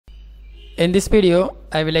In this video,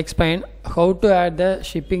 I will explain how to add the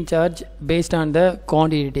shipping charge based on the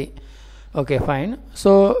quantity. Okay, fine.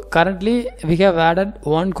 So currently we have added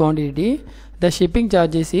one quantity. The shipping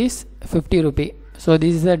charges is 50 rupee. So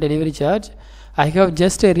this is the delivery charge. I have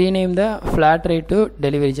just renamed the flat rate to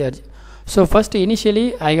delivery charge. So first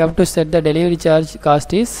initially I have to set the delivery charge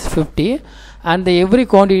cost is 50, and every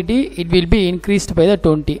quantity it will be increased by the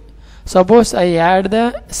 20. Suppose I add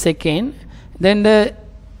the second, then the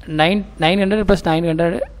 900 plus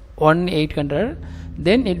 900 800,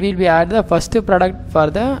 then it will be add the first product for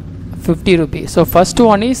the 50 rupee. So first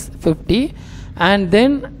one is 50, and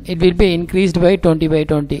then it will be increased by 20 by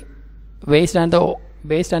 20 based on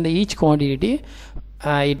the each quantity.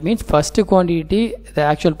 It means first quantity the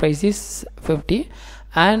actual price is 50,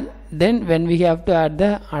 and then when we have to add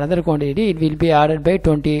the another quantity, it will be added by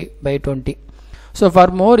 20 by 20. So for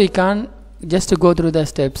more you can just go through the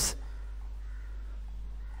steps.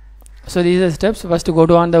 So these are the steps. First go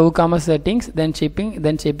to on the WooCommerce settings, then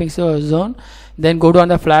shipping zone, then go to on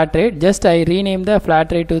the flat rate. Just I rename the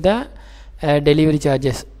flat rate to the delivery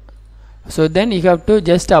charges. So then you have to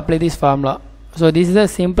just apply this formula. So this is the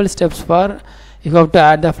simple steps for you have to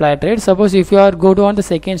add the flat rate. Suppose if you are go to on the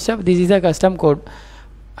second step, this is a custom code.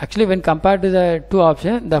 Actually when compared to the two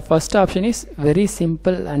options, the first option is very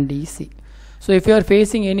simple and easy. So if you are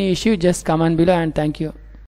facing any issue, just comment below, and thank you.